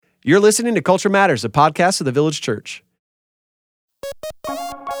You're listening to Culture Matters, a podcast of the Village Church.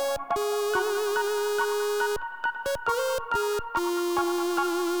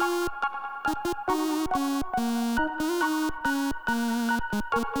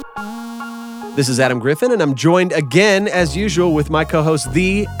 This is Adam Griffin, and I'm joined again, as usual, with my co-host,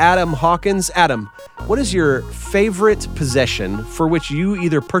 the Adam Hawkins. Adam, what is your favorite possession for which you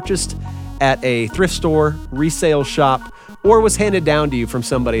either purchased at a thrift store, resale shop, or was handed down to you from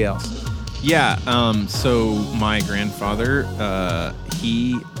somebody else? Yeah, so my grandfather,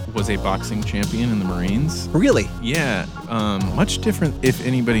 he was a boxing champion in the Marines. Really? Yeah, much different. If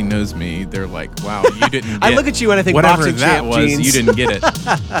anybody knows me, they're like, wow, you didn't get I look at you and I think whatever boxing that champ was, jeans. you didn't get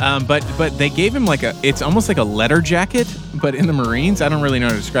it. But they gave him it's almost like a letter jacket, but in the Marines, I don't really know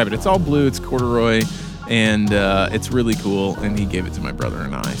how to describe it. It's all blue, it's corduroy, and it's really cool, and he gave it to my brother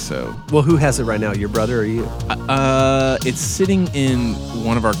and I, so. Well, who has it right now, your brother or you? It's sitting in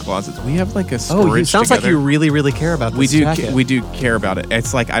one of our closets. We have like a storage sounds together. like you really, really care about this jacket. We do care about it.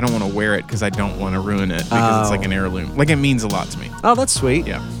 It's like I don't want to wear it because I don't want to ruin it because it's like an heirloom. Like it means a lot to me. Oh, that's sweet.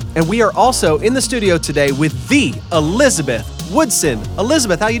 Yeah. And we are also in the studio today with the Elizabeth Woodson.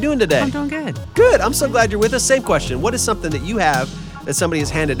 Elizabeth, how you doing today? I'm doing good. Good. I'm so glad you're with us. Same question. What is something that you have that somebody has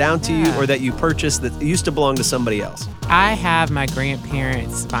handed down to you or that you purchased that used to belong to somebody else? I have my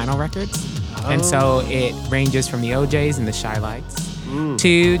grandparents' vinyl records, and so it ranges from the OJs and the Shy Lights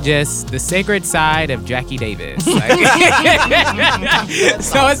to just the sacred side of Jackie Davis. So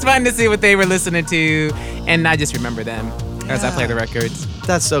it's fun to see what they were listening to, and I just remember them as I play the records.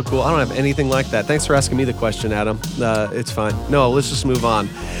 That's so cool. I don't have anything like that. Thanks for asking me the question, Adam. It's fine. No, let's just move on.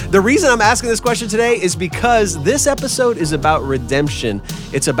 The reason I'm asking this question today is because this episode is about redemption.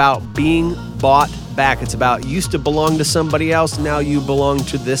 It's about being bought back. It's about used to belong to somebody else, now you belong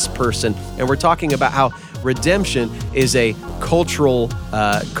to this person. And we're talking about how redemption is a cultural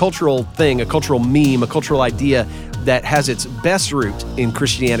thing, a cultural meme, a cultural idea that has its best root in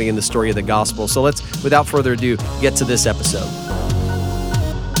Christianity and the story of the gospel. So let's, without further ado, get to this episode.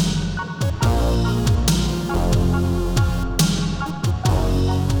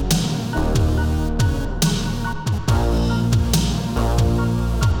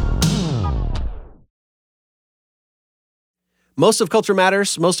 Most of Culture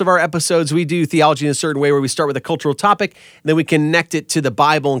Matters, most of our episodes, we do theology in a certain way where we start with a cultural topic, and then we connect it to the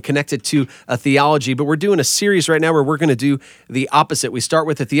Bible and connect it to a theology. But we're doing a series right now where we're going to do the opposite. We start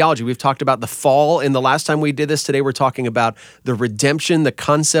with the theology. We've talked about the fall, and the last time we did this, today we're talking about the redemption, the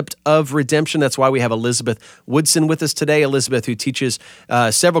concept of redemption. That's why we have Elizabeth Woodson with us today. Elizabeth, who teaches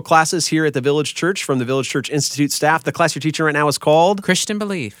several classes here at the Village Church from the Village Church Institute staff. The class you're teaching right now is called? Christian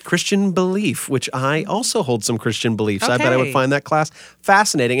Belief. Christian Belief, which I also hold some Christian beliefs. Okay. I bet I would find that class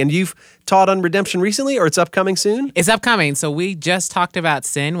fascinating. And you've taught on redemption recently, or it's upcoming soon? It's upcoming. So we just talked about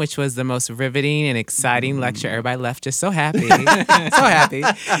sin, which was the most riveting and exciting lecture. Everybody left just so happy. So happy.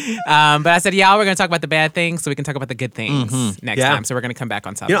 But I said, we're going to talk about the bad things so we can talk about the good things next time. So we're going to come back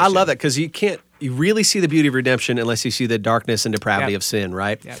on top of I love that because you really see the beauty of redemption unless you see the darkness and depravity of sin,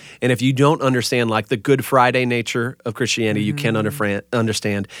 right? Yep. And if you don't understand like the Good Friday nature of Christianity, you can't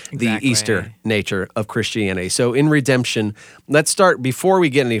understand the Easter nature of Christianity. So in redemption, let's start, before we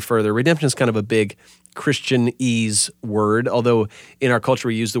get any further, redemption is kind of a big Christianese word, although in our culture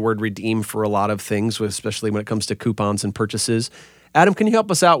we use the word redeem for a lot of things, especially when it comes to coupons and purchases. Adam, can you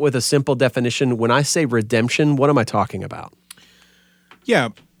help us out with a simple definition? When I say redemption, what am I talking about? Yeah.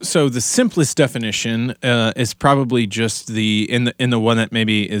 So the simplest definition is probably just in the one that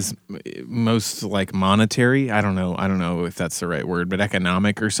maybe is most like monetary. I don't know if that's the right word, but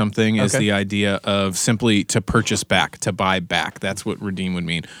economic or something is the idea of simply to purchase back, to buy back. That's what redeem would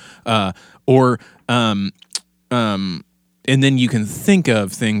mean. And then you can think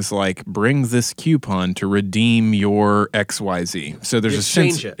of things like bring this coupon to redeem your XYZ. So there's a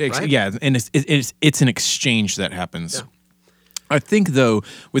sense, right? Yeah, and it's an exchange that happens. Yeah. I think, though,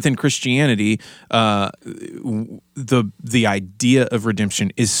 within Christianity, the idea of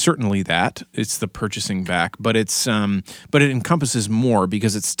redemption is certainly that it's the purchasing back, but it encompasses more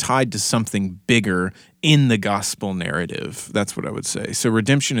because it's tied to something bigger in the gospel narrative. That's what I would say. So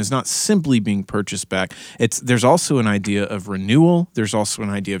redemption is not simply being purchased back. There's also an idea of renewal. There's also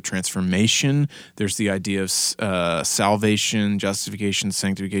an idea of transformation. There's the idea of salvation, justification,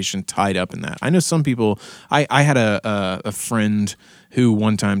 sanctification tied up in that. I know some people. I had a friend who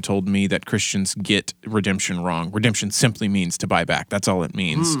one time told me that Christians get redemption wrong. Redemption simply means to buy back. That's all it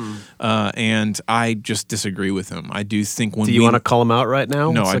means. And I just disagree with him. I do think when Do you want to call him out right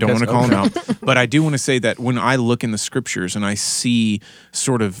now? No, I don't want to call him out. But I do want to say that when I look in the scriptures and I see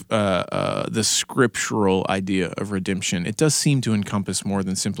sort of the scriptural idea of redemption, it does seem to encompass more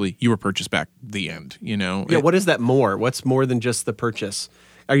than simply you were purchased back, the end, you know? Yeah, what is that more? What's more than just the purchase?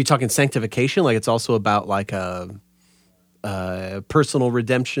 Are you talking sanctification? Like it's also about like a personal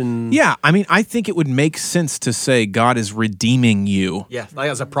redemption? Yeah, I mean, I think it would make sense to say God is redeeming you. Yeah,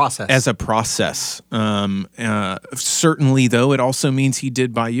 like as a process. As a process. Certainly, though, it also means he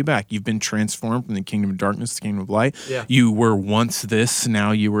did buy you back. You've been transformed from the kingdom of darkness to the kingdom of light. Yeah. You were once this,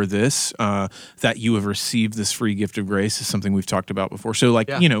 now you were this. That you have received this free gift of grace is something we've talked about before. So, like,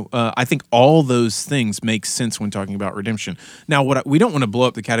 I think all those things make sense when talking about redemption. Now, we don't want to blow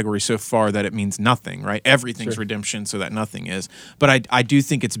up the category so far that it means nothing, right? Everything's redemption, so that nothing is. But I do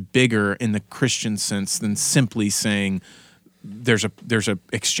think it's bigger in the Christian sense than simply saying there's a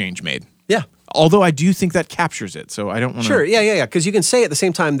exchange made. Yeah. Although I do think that captures it, so I don't want to... Sure, yeah. Because you can say at the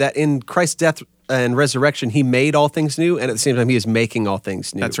same time that in Christ's death and resurrection, he made all things new, and at the same time, he is making all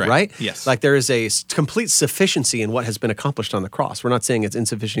things new. That's right. Right? Yes. Like there is a complete sufficiency in what has been accomplished on the cross. We're not saying it's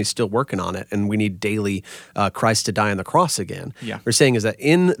insufficient, he's still working on it, and we need daily Christ to die on the cross again. Yeah. We're saying is that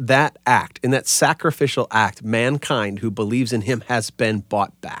in that act, in that sacrificial act, mankind who believes in him has been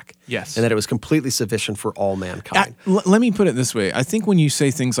bought back. Yes. And that it was completely sufficient for all mankind. Let me put it this way. I think when you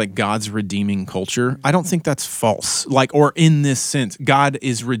say things like God's redeeming culture, I don't think that's false. Like, or in this sense, God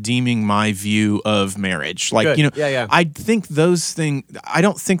is redeeming my view of marriage. Like, Good. Yeah. I think those things, I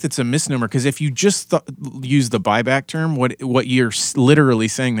don't think that's a misnomer, because if you just use the buyback term, what you're literally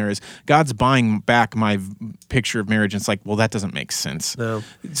saying there is God's buying back my picture of marriage. And it's like, well, that doesn't make sense. No.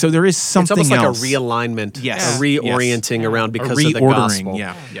 So there is something else. It's almost like a realignment, Yes. a reorienting around because A of the reordering, gospel.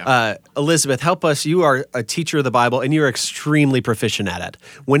 yeah. Elizabeth, help us. You are a teacher of the Bible, and you're extremely proficient at it.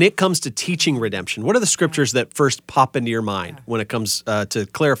 When it comes to teaching redemption, what are the scriptures that first pop into your mind when it comes to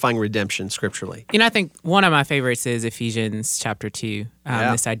clarifying redemption scripturally? I think one of my favorites is Ephesians chapter 2.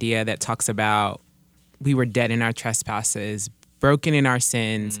 This idea that talks about we were dead in our trespasses, broken in our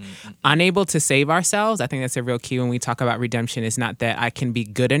sins, unable to save ourselves. I think that's a real key when we talk about redemption. It's not that I can be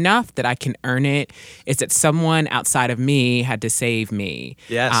good enough, that I can earn it. It's that someone outside of me had to save me.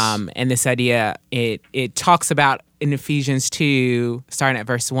 Yes. And this idea, it talks about in Ephesians 2, starting at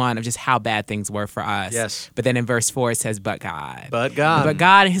verse 1, of just how bad things were for us. Yes. But then in verse 4, it says, but God. But God. But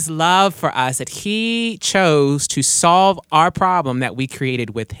God, his love for us, that he chose to solve our problem that we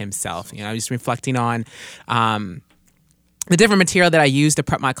created with himself. Just reflecting on the different material that I use to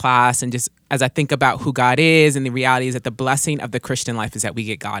prep my class, and just as I think about who God is, and the reality is that the blessing of the Christian life is that we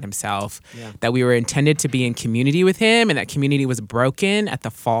get God himself, that we were intended to be in community with him, and that community was broken at the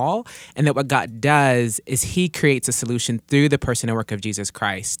fall, and that what God does is he creates a solution through the person and work of Jesus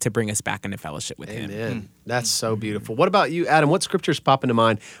Christ to bring us back into fellowship with him. Amen. That's so beautiful. What about you, Adam? What scriptures pop into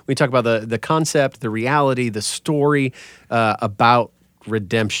mind when you talk about the concept, the reality, the story about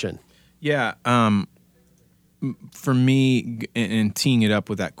redemption? Yeah. For me, and teeing it up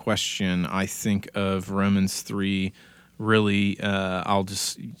with that question, I think of Romans 3. Really, I'll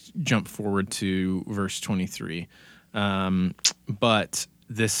just jump forward to verse 23. But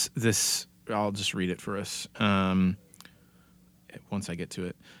this, I'll just read it for us. Once I get to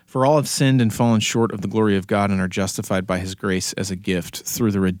it. For all have sinned and fallen short of the glory of God, and are justified by his grace as a gift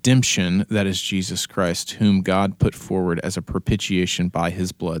through the redemption that is Jesus Christ, whom God put forward as a propitiation by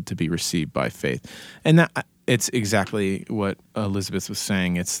his blood to be received by faith. And that it's exactly what Elizabeth was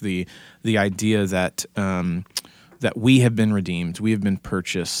saying. It's the idea that that we have been redeemed, we have been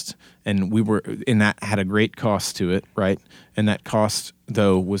purchased, and that had a great cost to it, right? And that cost,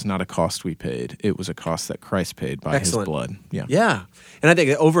 though, was not a cost we paid. It was a cost that Christ paid by his blood. Yeah. And I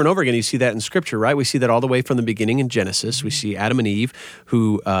think that over and over again, you see that in Scripture, right? We see that all the way from the beginning in Genesis. We see Adam and Eve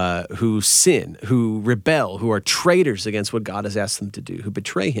who sin, who rebel, who are traitors against what God has asked them to do, who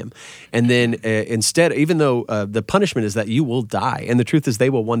betray him. And then instead, even though the punishment is that you will die, and the truth is they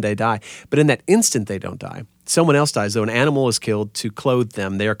will one day die, but in that instant they don't die. Someone else dies, though. An animal is killed to clothe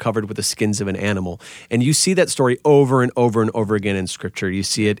them. They are covered with the skins of an animal. And you see that story over and over and over again in Scripture. You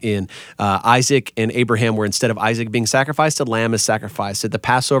see it in Isaac and Abraham, where instead of Isaac being sacrificed, a lamb is sacrificed. At the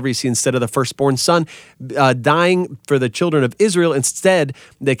Passover, you see instead of the firstborn son dying for the children of Israel, instead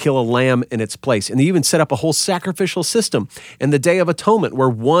they kill a lamb in its place. And they even set up a whole sacrificial system in the Day of Atonement, where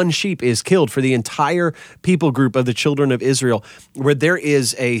one sheep is killed for the entire people group of the children of Israel, where there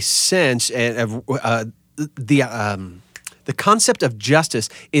is a sense of The concept of justice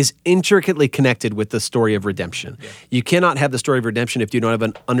is intricately connected with the story of redemption. Yeah. You cannot have the story of redemption if you don't have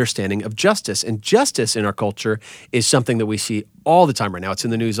an understanding of justice. And justice in our culture is something that we see all the time right now. It's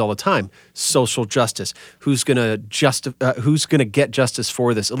in the news all the time. Social justice. Who's going to get justice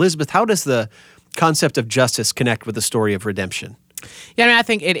for this? Elizabeth, how does the concept of justice connect with the story of redemption? Yeah, I mean, I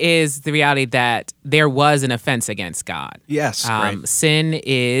think it is the reality that there was an offense against God. Yes, right. Sin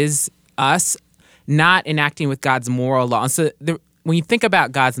is us not enacting with God's moral law. And so when you think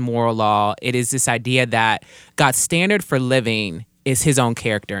about God's moral law, it is this idea that God's standard for living is his own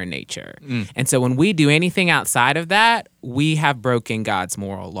character and nature. And so when we do anything outside of that, we have broken God's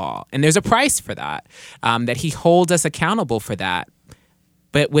moral law. And there's a price for that, that he holds us accountable for that.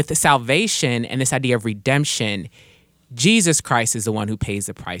 But with the salvation and this idea of redemption, Jesus Christ is the one who pays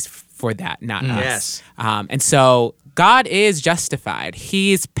the price for that, not us. Yes. And so God is justified.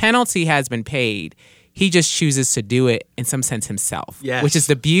 His penalty has been paid. He just chooses to do it in some sense himself, yes. which is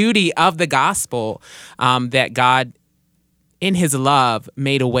the beauty of the gospel, that God, in his love,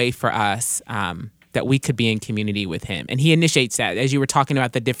 made a way for us that we could be in community with him. And he initiates that. As you were talking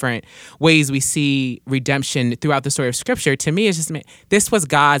about the different ways we see redemption throughout the story of Scripture, to me, it's just, this was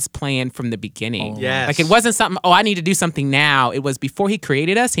God's plan from the beginning. Yes. Like, it wasn't something, I need to do something now. It was before he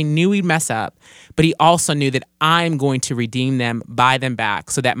created us, he knew we'd mess up, but he also knew that I'm going to redeem them, buy them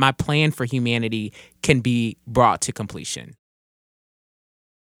back, so that my plan for humanity can be brought to completion.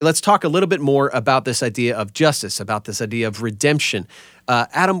 Let's talk a little bit more about this idea of justice, about this idea of redemption.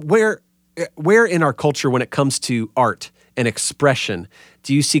 Adam, where in our culture, when it comes to art and expression,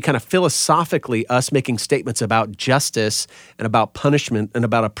 do you see kind of philosophically us making statements about justice and about punishment and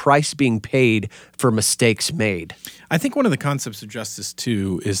about a price being paid for mistakes made? I think one of the concepts of justice,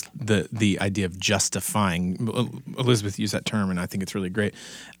 too, is the idea of justifying. Elizabeth used that term, and I think it's really great.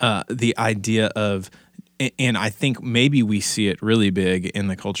 The idea of, and I think maybe we see it really big in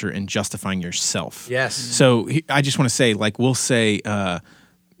the culture in justifying yourself. Yes. So I just want to say, like, we'll say,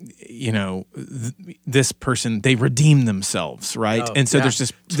 this person, they redeem themselves, right? Oh, and so yeah. there's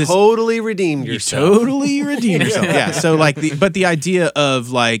this totally redeemed you yourself. totally redeem yourself. Yeah. So like the idea of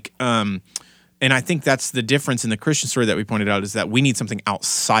like, and I think that's the difference in the Christian story that we pointed out, is that we need something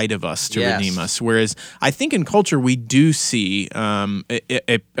outside of us to Yes. redeem us. Whereas I think in culture we do see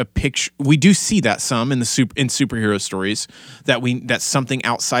a picture. We do see that some in superhero stories that's something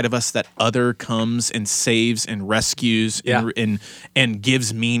outside of us, that other comes and saves and rescues and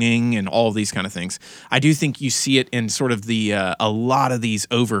gives meaning and all of these kind of things. I do think you see it in sort of a lot of these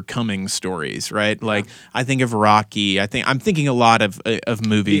overcoming stories, right? Like I think of Rocky. I'm thinking a lot of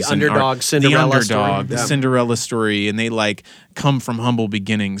movies. The underdog, Cinderella. The Cinderella story, and they like come from humble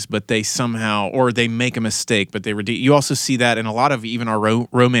beginnings, but they somehow, or they make a mistake, but they redeem. You also see that in a lot of even our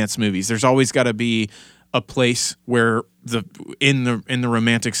romance movies. There's always got to be a place where in the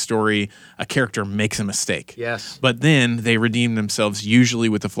romantic story, a character makes a mistake. Yes. But then they redeem themselves, usually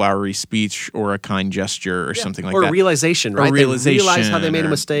with a flowery speech or a kind gesture or something like that. Or a realization, right? They realize how they made a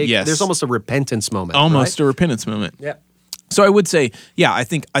mistake. Yes. There's almost a repentance moment. Almost right? a repentance moment. Yeah. So I would say, yeah, I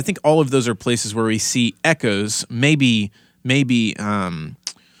think all of those are places where we see echoes, maybe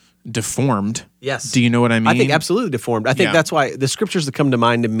deformed. Yes. Do you know what I mean? I think absolutely deformed. I think that's why the scriptures that come to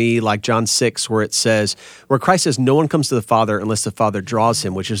mind to me, like John 6, where Christ says, no one comes to the Father unless the Father draws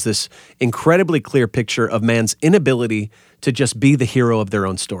him, which is this incredibly clear picture of man's inability to just be the hero of their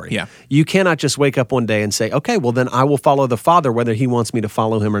own story. Yeah. You cannot just wake up one day and say, okay, well then I will follow the Father whether he wants me to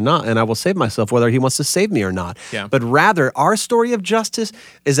follow him or not, and I will save myself whether he wants to save me or not. Yeah. But rather, our story of justice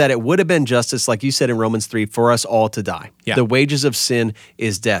is that it would have been justice, like you said in Romans 3, for us all to die. Yeah. The wages of sin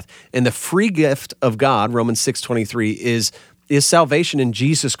is death. And the free gift of God, Romans 6:23, is salvation in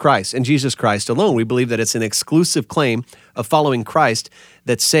Jesus Christ, and Jesus Christ alone. We believe that it's an exclusive claim of following Christ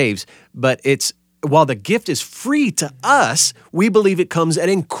that saves, but while the gift is free to us, we believe it comes at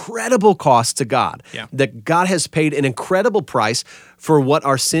incredible cost to God. Yeah. That God has paid an incredible price for what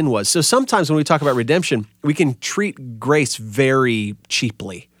our sin was. So sometimes when we talk about redemption, we can treat grace very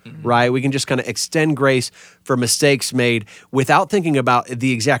cheaply. Right? We can just kind of extend grace for mistakes made without thinking about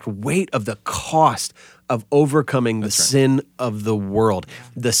the exact weight of the cost of overcoming the sin of the world,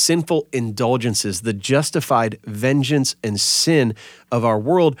 the sinful indulgences, the justified vengeance and sin of our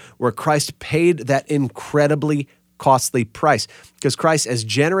world, where Christ paid that incredibly costly price. Because Christ, as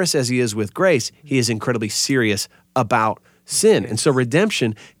generous as he is with grace, he is incredibly serious about sin. And so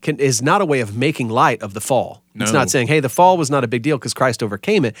redemption is not a way of making light of the fall. No. It's not saying, hey, the fall was not a big deal because Christ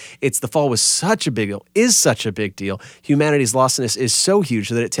overcame it. It's the fall was such a big deal, is such a big deal. Humanity's lostness is so huge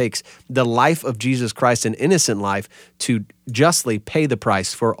that it takes the life of Jesus Christ, an innocent life, to justly pay the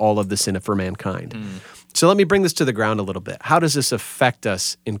price for all of the sin for mankind. So let me bring this to the ground a little bit. How does this affect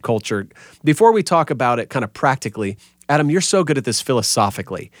us in culture? Before we talk about it kind of practically, Adam, you're so good at this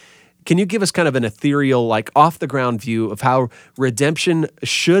philosophically. Can you give us kind of an ethereal, like off-the-ground view of how redemption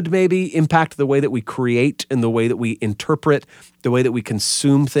should maybe impact the way that we create and the way that we interpret, the way that we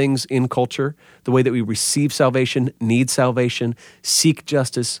consume things in culture, the way that we receive salvation, need salvation, seek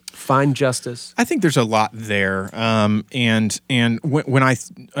justice, find justice? I think there's a lot there, and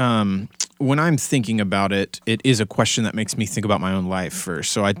when I'm thinking about it, it is a question that makes me think about my own life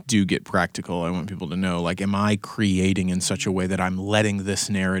first. So I do get practical. I want people to know, like, am I creating in such a way that I'm letting this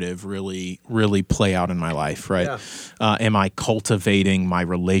narrative really, really play out in my life, right? Yeah. Am I cultivating my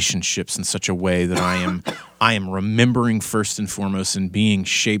relationships in such a way that I am remembering first and foremost and being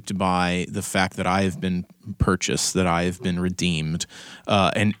shaped by the fact that I have been purchased, that I have been redeemed,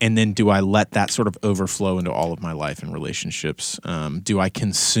 and then do I let that sort of overflow into all of my life and relationships? Do I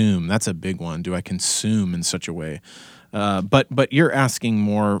consume? That's a big one. Do I consume in such a way? But you're asking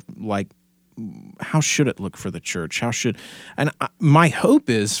more like, how should it look for the church? My hope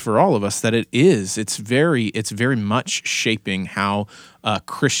is for all of us that it's very much shaping how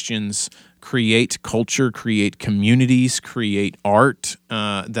Christians create culture, create communities, create art,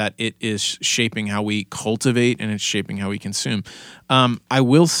 that it is shaping how we cultivate and it's shaping how we consume. I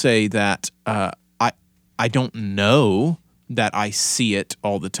will say that I don't know that I see it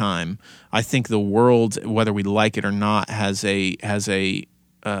all the time. I think the world, whether we like it or not,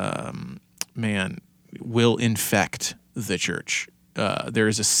 will infect the church. There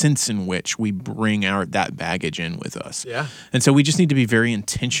is a sense in which we bring that baggage in with us. Yeah. And so we just need to be very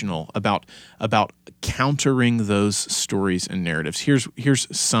intentional about countering those stories and narratives. Here's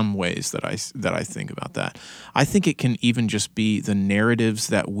some ways that I think about that. I think it can even just be the narratives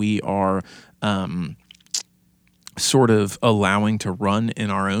that we are sort of allowing to run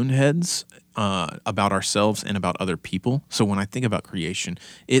in our own heads about ourselves and about other people. So when I think about creation,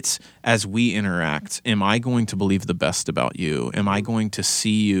 it's as we interact, am I going to believe the best about you? Am I going to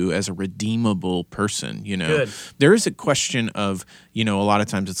see you as a redeemable person? Good. There is a question of, a lot of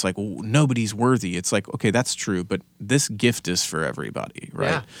times it's like, well, nobody's worthy. It's like, okay, that's true, but this gift is for everybody,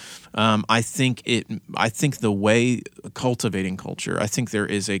 right? Yeah. I think the way cultivating culture, I think there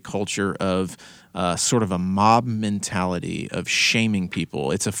is a culture of sort of a mob mentality of shaming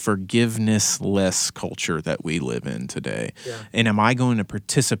people. It's a forgiveness-less culture that we live in today. Yeah. And am I going to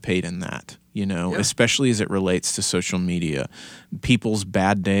participate in that? Especially as it relates to social media, people's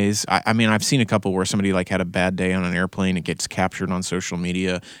bad days. I mean, I've seen a couple where somebody like had a bad day on an airplane. It gets captured on social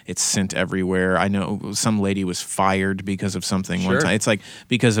media. It's sent everywhere. I know some lady was fired because of something one time. It's like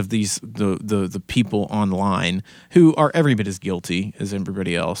because of the people online who are every bit as guilty as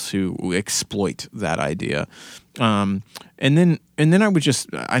everybody else who exploit that idea. And then I would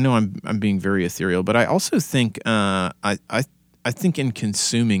I know I'm being very ethereal, but I also think I think in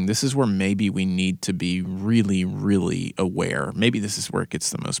consuming, this is where maybe we need to be really, really aware. Maybe this is where it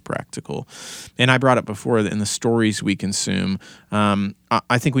gets the most practical. And I brought up before that in the stories we consume,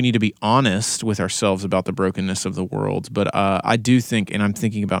 I think we need to be honest with ourselves about the brokenness of the world. But I do think, and I'm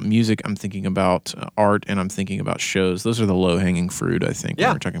thinking about music, I'm thinking about art, and I'm thinking about shows. Those are the low-hanging fruit, I think,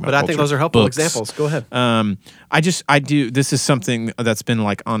 when we're talking about but culture. I think those are helpful Books. examples. Go ahead. This is something that's been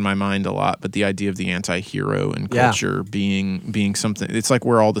like on my mind a lot, but the idea of the anti-hero in culture being something, it's like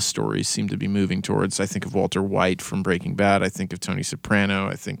where all the stories seem to be moving towards. I think of Walter White from Breaking Bad. I think of Tony Soprano.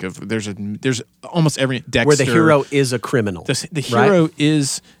 I think of, there's almost every, Dexter. Where the hero is a criminal. The hero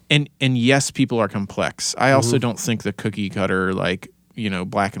is, and yes, people are complex. I also don't think the cookie cutter,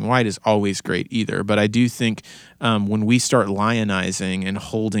 black and white is always great either. But I do think when we start lionizing and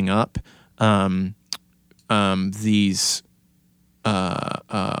holding up these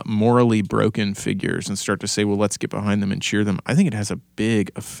morally broken figures and start to say, well, let's get behind them and cheer them, I think it has a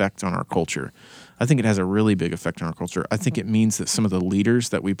big effect on our culture. I think it has a really big effect on our culture. I think it means that some of the leaders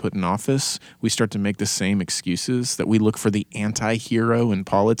that we put in office, we start to make the same excuses, that we look for the anti-hero in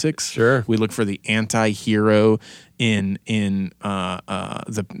politics. Sure. We look for the anti-hero in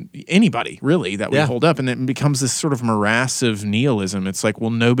anybody really that we hold up, and it becomes this sort of morass of nihilism. It's like,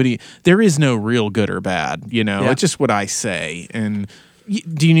 well, there is no real good or bad, It's just what I say. And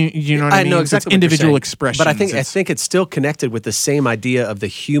do you know what I mean? I know exactly it's individual expressions. But I think it's still connected with the same idea of the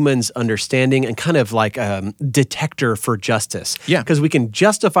human's understanding and kind of like a detector for justice. Yeah. Because we can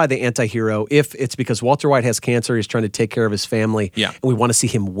justify the anti-hero if it's because Walter White has cancer, he's trying to take care of his family, and we want to see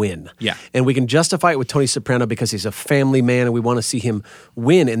him win. Yeah. And we can justify it with Tony Soprano because he's a family man and we want to see him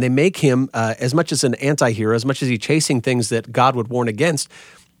win. And they make him, as much as an anti-hero, as much as he's chasing things that God would warn against,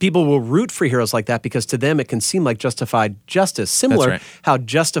 people will root for heroes like that because to them it can seem like justified justice. Similar right. how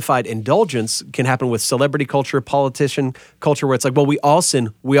justified indulgence can happen with celebrity culture, politician culture, where it's like, well, we all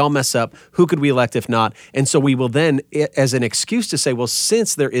sin, we all mess up. Who could we elect if not? And so we will then, as an excuse to say, well,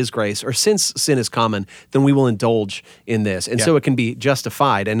 since there is grace or since sin is common, then we will indulge in this. And so it can be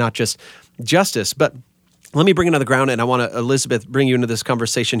justified and not just justice. But let me bring another ground, and I want to, Elizabeth, bring you into this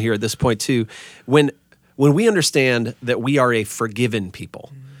conversation here at this point too. When we understand that we are a forgiven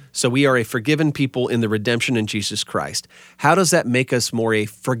people, so we are a forgiven people in the redemption in Jesus Christ, how does that make us more a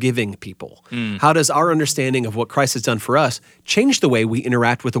forgiving people? How does our understanding of what Christ has done for us change the way we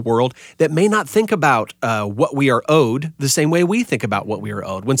interact with a world that may not think about what we are owed the same way we think about what we are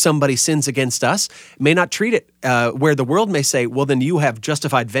owed? When somebody sins against us, may not treat it where the world may say, well, then you have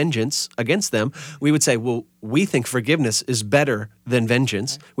justified vengeance against them. We would say, well, we think forgiveness is better than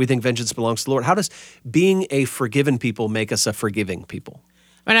vengeance. We think vengeance belongs to the Lord. How does being a forgiven people make us a forgiving people?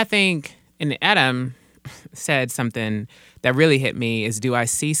 And I think, and Adam said something that really hit me, is, do I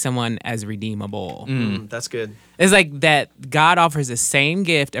see someone as redeemable? That's good. It's like that God offers the same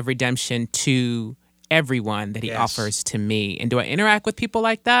gift of redemption to everyone that he offers to me. And do I interact with people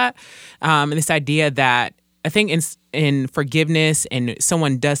like that? And this idea that I think in forgiveness, and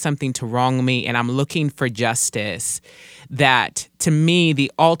someone does something to wrong me and I'm looking for justice, that to me,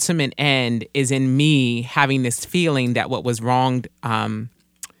 the ultimate end is in me having this feeling that what was wronged,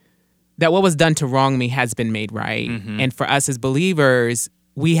 that what was done to wrong me has been made right. And for us as believers,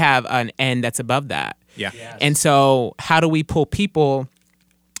 we have an end that's above that. Yeah. Yes. And so how do we pull people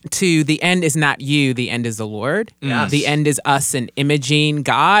to the end is not you, the end is the Lord. Yes. The end is us and imaging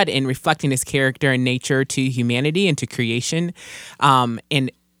God and reflecting his character and nature to humanity and to creation.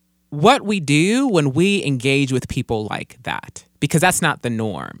 And what we do when we engage with people like that, because that's not the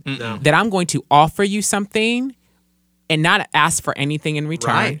norm, that I'm going to offer you something and not ask for anything in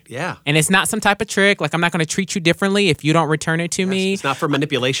return. Right, yeah. And it's not some type of trick. Like, I'm not going to treat you differently if you don't return it to me. It's not for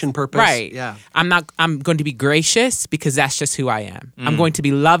manipulation purpose. Right. Yeah. I'm going to be gracious because that's just who I am. I'm going to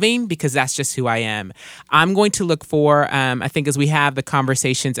be loving because that's just who I am. I'm going to look for, I think as we have the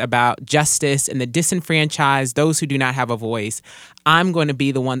conversations about justice and the disenfranchised, those who do not have a voice, I'm going to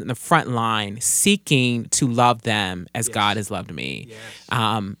be the one in the front line seeking to love them as God has loved me.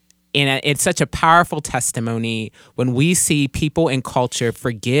 Yes. And it's such a powerful testimony when we see people in culture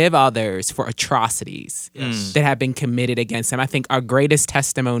forgive others for atrocities that have been committed against them. I think our greatest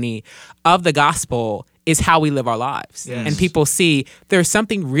testimony of the gospel is how we live our lives. Yes. And people see there's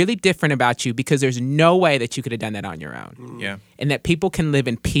something really different about you because there's no way that you could have done that on your own. Yeah. And that people can live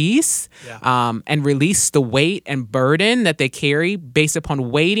in peace and release the weight and burden that they carry based upon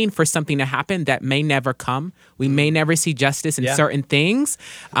waiting for something to happen that may never come. We may never see justice in certain things.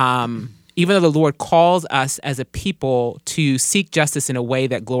 Even though the Lord calls us as a people to seek justice in a way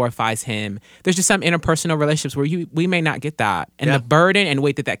that glorifies him, there's just some interpersonal relationships where we may not get that. And the burden and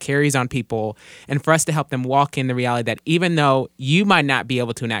weight that carries on people, and for us to help them walk in the reality that even though you might not be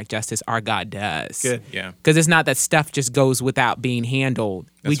able to enact justice, our God does. Good. Yeah. Because it's not that stuff just goes without being handled.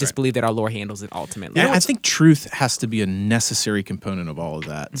 We just right. believe that our Lord handles it ultimately. Yeah, I think truth has to be a necessary component of all of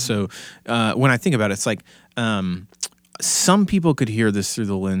that. So when I think about it, it's like some people could hear this through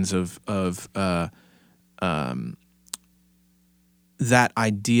the lens of that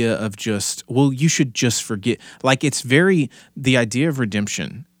idea of just, well, you should just forget. Like, it's the idea of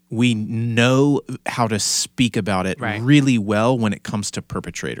redemption. We know how to speak about it really well when it comes to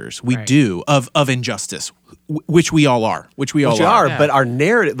perpetrators. We do of injustice, which we all are. Which we all are. But our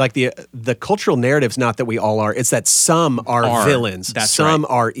narrative, like the cultural narrative's not that we all are. It's that some are villains, some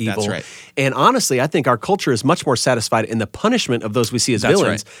are evil. That's right. And honestly, I think our culture is much more satisfied in the punishment of those we see as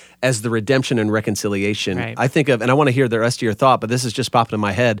villains as the redemption and reconciliation. Right. I think of, and I want to hear the rest of your thought, but this has just popped in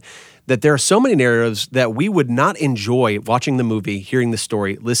my head, that there are so many narratives that we would not enjoy watching the movie, hearing the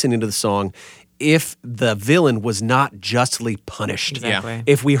story, listening to the song, if the villain was not justly punished. Exactly.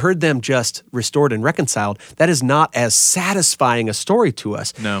 If we heard them just restored and reconciled, that is not as satisfying a story to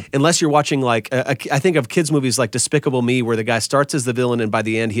us. No. Unless you're watching, like, I think of kids' movies like Despicable Me, where the guy starts as the villain and by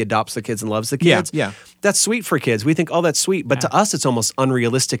the end he adopts the kids and loves the kids. Yeah. That's sweet for kids. We think, oh, that's sweet. But to us, it's almost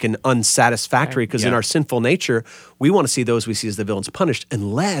unrealistic and unsatisfactory because in our sinful nature, we want to see those we see as the villains punished.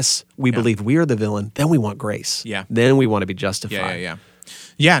 Unless we believe we are the villain, then we want grace. Yeah. Then we want to be justified.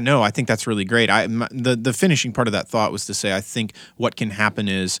 Yeah, no, I think that's really great. The finishing part of that thought was to say, I think what can happen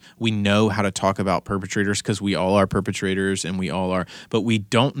is we know how to talk about perpetrators because we all are perpetrators and we all are, but we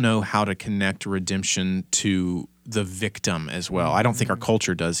don't know how to connect redemption to the victim as well. I don't think our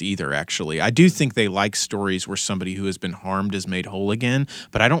culture does either, actually. I do think they like stories where somebody who has been harmed is made whole again,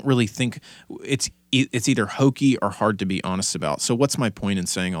 but I don't really think it's either hokey or hard to be honest about. So what's my point in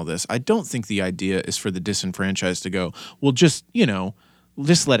saying all this? I don't think the idea is for the disenfranchised to go, well, just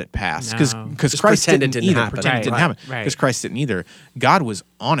let it pass, because No. Christ pretend it didn't didn't either. happen. Pretend it didn't Right, happen, right. because Christ didn't either. God was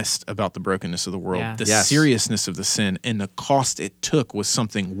honest about the brokenness of the world. Yeah. The Yes. seriousness of the sin and the cost it took was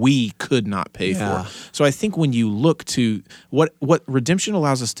something we could not pay Yeah. for. So I think when you look to what redemption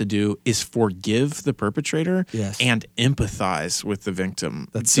allows us to do is forgive the perpetrator Yes. and empathize with the victim.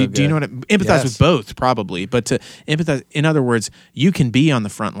 That's do, so do you know good. what empathize Yes. with both, probably, but to empathize, in other words, you can be on the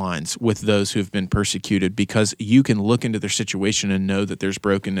front lines with those who have been persecuted because you can look into their situation and know that there's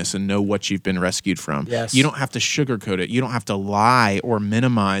brokenness and know what you've been rescued from. Yes. You don't have to sugarcoat it. You don't have to lie or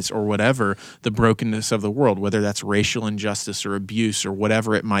minimize or whatever the brokenness of the world, whether that's racial injustice or abuse or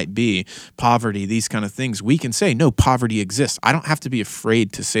whatever it might be, poverty, these kind of things. We can say, no, poverty exists. I don't have to be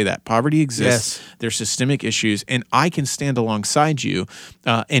afraid to say that. Poverty exists. Yes. There's systemic issues, and I can stand alongside you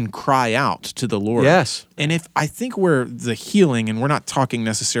and cry out to the Lord. Yes. And if I think where the healing, and we're not talking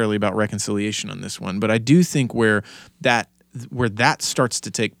necessarily about reconciliation on this one, but I do think where that starts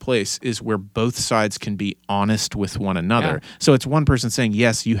to take place is where both sides can be honest with one another. Yeah. So it's one person saying,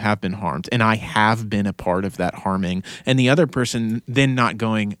 yes, you have been harmed, and I have been a part of that harming, and the other person then not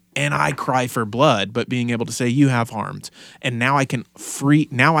going, and I cry for blood, but being able to say, you have harmed, and now I can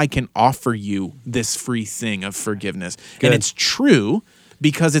offer you this free thing of forgiveness. Good. And it's true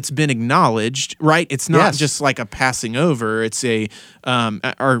because it's been acknowledged, right? It's not Yes. just like a passing over. It's a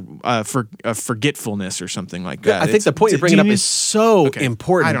forgetfulness or something like that. I think the point you're bringing up is so Okay.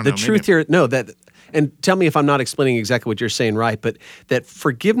 important. I don't The know, truth here, and tell me if I'm not explaining exactly what you're saying right, but that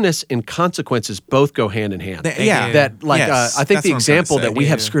forgiveness and consequences both go hand in hand. Yeah. That, like, Yes, I think that's the what I'm trying to example say. that we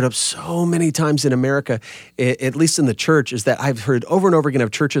have Yeah. screwed up so many times in America, at least in the church, is that I've heard over and over again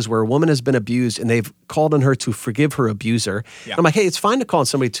of churches where a woman has been abused and they've called on her to forgive her abuser. Yeah. I'm like, hey, it's fine to call on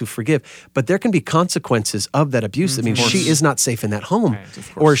somebody to forgive, but there can be consequences of that abuse. That means she is not safe in that home.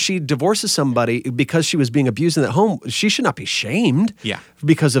 Or she divorces somebody because she was being abused in that home. She should not be shamed Yeah.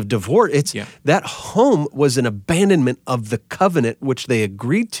 because of divorce. It's Yeah. that home was an abandonment of the covenant which they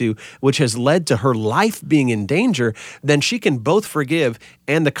agreed to, which has led to her life being in danger. Then she can both forgive,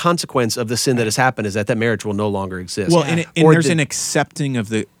 and the consequence of the sin that has happened is that marriage will no longer exist. Well, and Or there's the- an accepting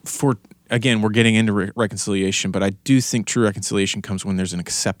of again, we're getting into reconciliation, but I do think true reconciliation comes when there's an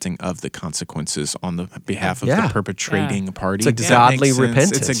accepting of the consequences on the behalf of Yeah. the perpetrating party. It's like Does that make godly sense?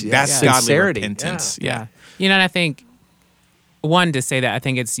 repentance. It's Yeah. that's Yeah. godly Sincerity. repentance. Yeah. And I think one to say that I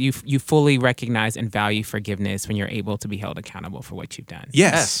think it's you fully recognize and value forgiveness when you're able to be held accountable for what you've done.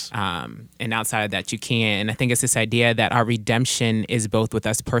 Yes. And outside of that, you can't. And I think it's this idea that our redemption is both with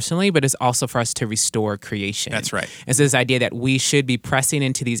us personally, but it's also for us to restore creation. That's right. It's this idea that we should be pressing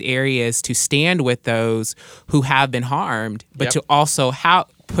into these areas to stand with those who have been harmed, but Yep. to also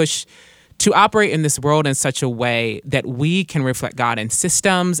to operate in this world in such a way that we can reflect God in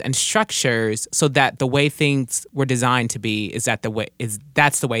systems and structures, so that the way things were designed to be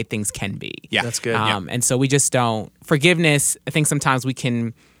that's the way things can be. Yeah. That's good. And so we just don't forgiveness. I think sometimes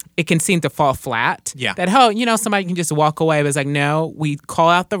it can seem to fall flat. Yeah. That somebody can just walk away, but it's like, no, we call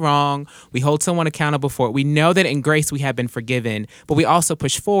out the wrong. We hold someone accountable for it. We know that in grace we have been forgiven, but we also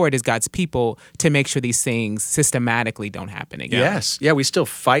push forward as God's people to make sure these things systematically don't happen again. Yes. Yeah, we still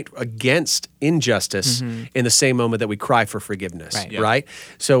fight against injustice in the same moment that we cry for forgiveness, Right. right? Yeah.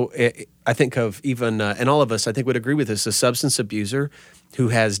 So I think of even, and all of us, I think would agree with this, a substance abuser who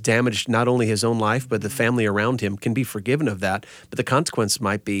has damaged not only his own life, but the family around him can be forgiven of that. But the consequence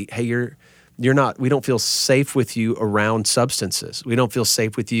might be, hey, we don't feel safe with you around substances. We don't feel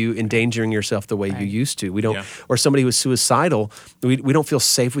safe with you endangering yourself the way you used to. We don't, Yeah. or somebody who's suicidal, we don't feel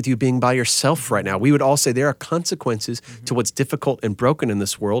safe with you being by yourself right now. We would all say there are consequences to what's difficult and broken in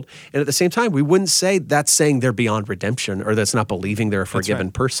this world. And at the same time, we wouldn't say that's saying they're beyond redemption or that's not believing they're a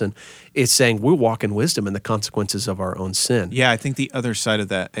forgiven person. It's saying we'll walk in wisdom in the consequences of our own sin. Yeah, I think the other side of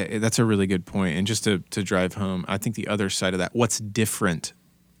that, that's a really good point. And just to drive home, I think the other side of that, what's different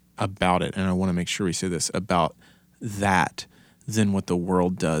about it, and I want to make sure we say this, about that than what the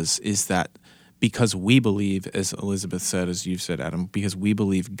world does, is that because we believe, as Elizabeth said, as you've said, Adam, because we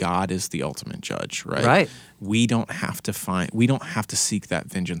believe God is the ultimate judge, right? Right. We don't have to seek that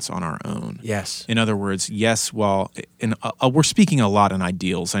vengeance on our own. Yes. In other words, yes, and we're speaking a lot in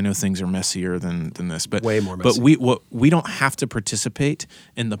ideals. I know things are messier than this, but Way more But messy. we don't have to participate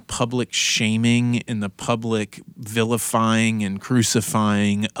in the public shaming, in the public vilifying and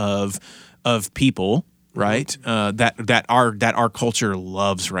crucifying of people. Right, that our culture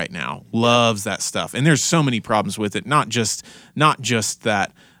loves right now, loves that stuff, and there's so many problems with it. Not just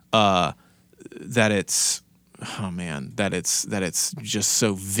that that it's oh man, that it's just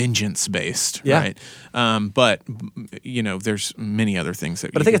so vengeance based, Yeah. right? But there's many other things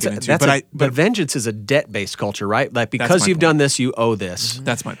that. But I think but vengeance is a debt-based culture, right? Like because you've done this, you owe this.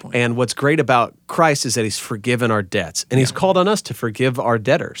 That's my point. And what's great about Christ is that he's forgiven our debts, and he's called on us to forgive our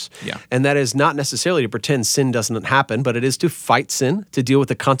debtors. Yeah. And that is not necessarily to pretend sin doesn't happen, but it is to fight sin, to deal with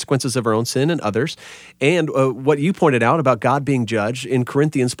the consequences of our own sin and others. And what you pointed out about God being judged, in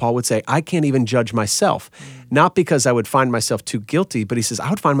Corinthians, Paul would say, I can't even judge myself. Not because I would find myself too guilty, but he says, I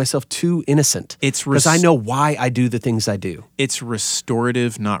would find myself too innocent. Because I know why I do the things I do. It's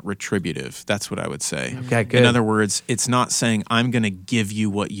restorative, not retributive. That's what I would say. Okay, good. In other words, it's not saying, I'm going to give you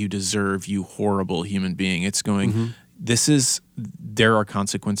what you deserve, you horrible human being. It's going, there are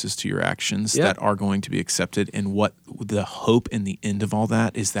consequences to your actions that are going to be accepted. And what the hope in the end of all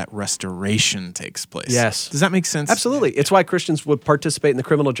that is that restoration takes place. Yes. Does that make sense? Absolutely. It's why Christians would participate in the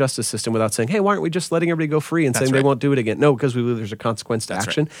criminal justice system without saying, hey, why aren't we just letting everybody go free and saying they won't do it again? No, because we believe there's a consequence to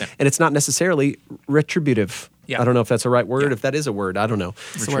action. Right. Yeah. And it's not necessarily retributive. Yeah. I don't know if that's a right word. If that is a word, I don't know.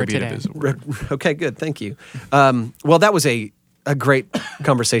 It's a word today. Is a word. Okay, good. Thank you. Well, that was a great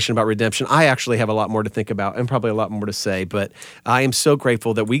conversation about redemption. I actually have a lot more to think about and probably a lot more to say, but I am so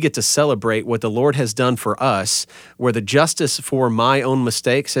grateful that we get to celebrate what the Lord has done for us, where the justice for my own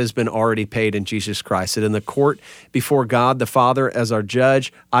mistakes has been already paid in Jesus Christ. And in the court before God the Father as our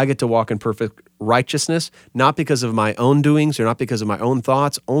judge, I get to walk in perfect righteousness, not because of my own doings or not because of my own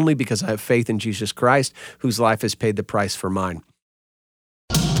thoughts, only because I have faith in Jesus Christ, whose life has paid the price for mine.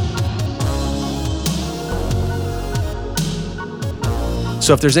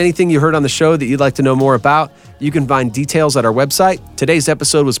 So if there's anything you heard on the show that you'd like to know more about, you can find details at our website. Today's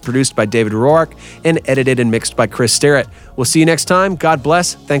episode was produced by David Roark and edited and mixed by Chris Sterrett. We'll see you next time. God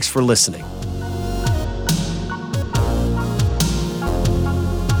bless. Thanks for listening.